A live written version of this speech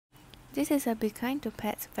This is a Be Kind to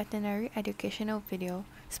Pets veterinary educational video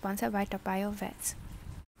sponsored by Toa Vets.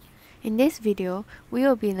 In this video, we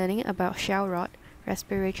will be learning about shell rot,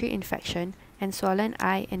 respiratory infection, and swollen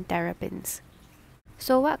eye in terrapins.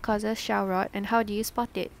 So what causes shell rot and how do you spot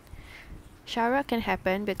it? Shell rot can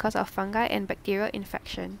happen because of fungi and bacterial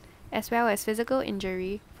infection, as well as physical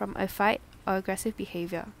injury from a fight or aggressive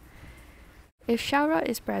behavior. If shell rot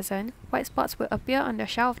is present, white spots will appear on the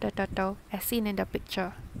shell of the turtle as seen in the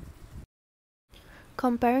picture.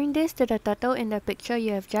 Comparing this to the turtle in the picture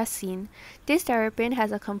you have just seen, this terrapin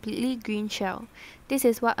has a completely green shell. This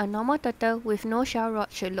is what a normal turtle with no shell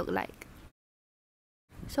rot should look like.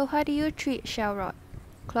 So how do you treat shell rot?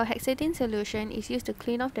 Chlorhexidine solution is used to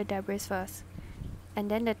clean off the debris first, and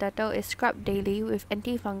then the turtle is scrubbed daily with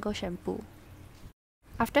antifungal shampoo.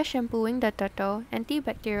 After shampooing the turtle,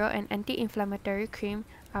 antibacterial and anti-inflammatory cream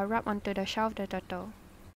are rubbed onto the shell of the turtle.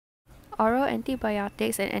 Oral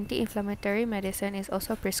antibiotics and anti-inflammatory medicine is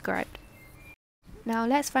also prescribed. Now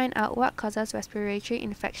let's find out what causes respiratory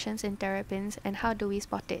infections in terrapins and how do we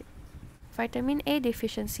spot it. Vitamin A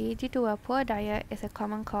deficiency due to a poor diet is a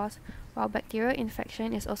common cause, while bacterial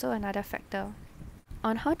infection is also another factor.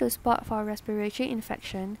 On how to spot for respiratory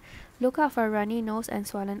infection, look out for runny nose and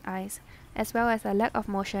swollen eyes, as well as a lack of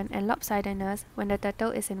motion and lop-sidedness when the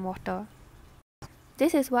turtle is in water.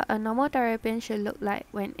 This is what a normal terrapin should look like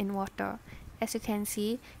when in water. As you can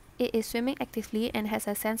see, it is swimming actively and has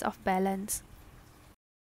a sense of balance.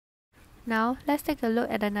 Now, let's take a look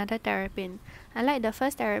at another terrapin. Unlike the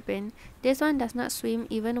first terrapin, this one does not swim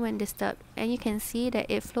even when disturbed, and you can see that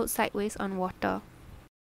it floats sideways on water.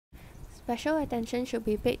 Special attention should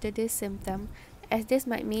be paid to this symptom, as this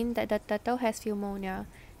might mean that the turtle has pneumonia,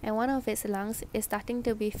 and one of its lungs is starting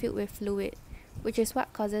to be filled with fluid, which is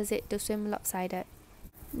what causes it to swim lopsided.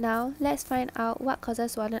 Now, let's find out what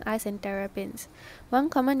causes swollen eyes in terrapins. One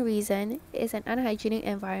common reason is an unhygienic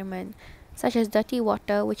environment, such as dirty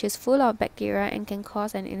water which is full of bacteria and can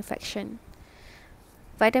cause an infection.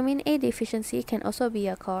 Vitamin A deficiency can also be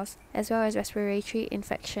a cause, as well as respiratory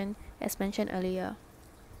infection, as mentioned earlier.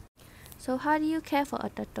 So how do you care for a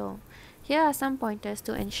turtle? Here are some pointers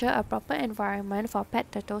to ensure a proper environment for pet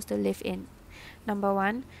turtles to live in. Number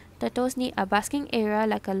 1. Turtles need a basking area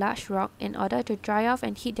like a large rock in order to dry off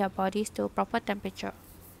and heat their bodies to a proper temperature.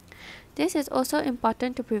 This is also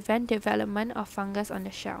important to prevent development of fungus on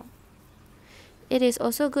the shell. It is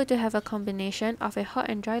also good to have a combination of a hot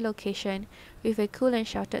and dry location with a cool and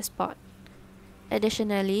sheltered spot.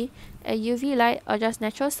 Additionally, a UV light or just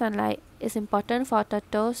natural sunlight is important for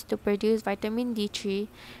turtles to produce vitamin D3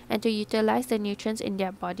 and to utilize the nutrients in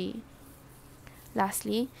their body.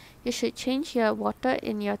 Lastly, you should change your water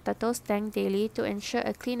in your turtle's tank daily to ensure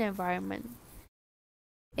a clean environment.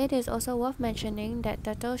 It is also worth mentioning that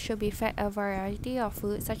turtles should be fed a variety of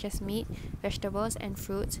foods such as meat, vegetables, and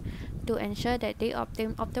fruits to ensure that they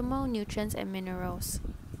obtain optimal nutrients and minerals.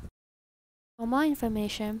 For more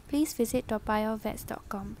information, please visit toa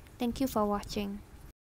vets.com. Thank you for watching.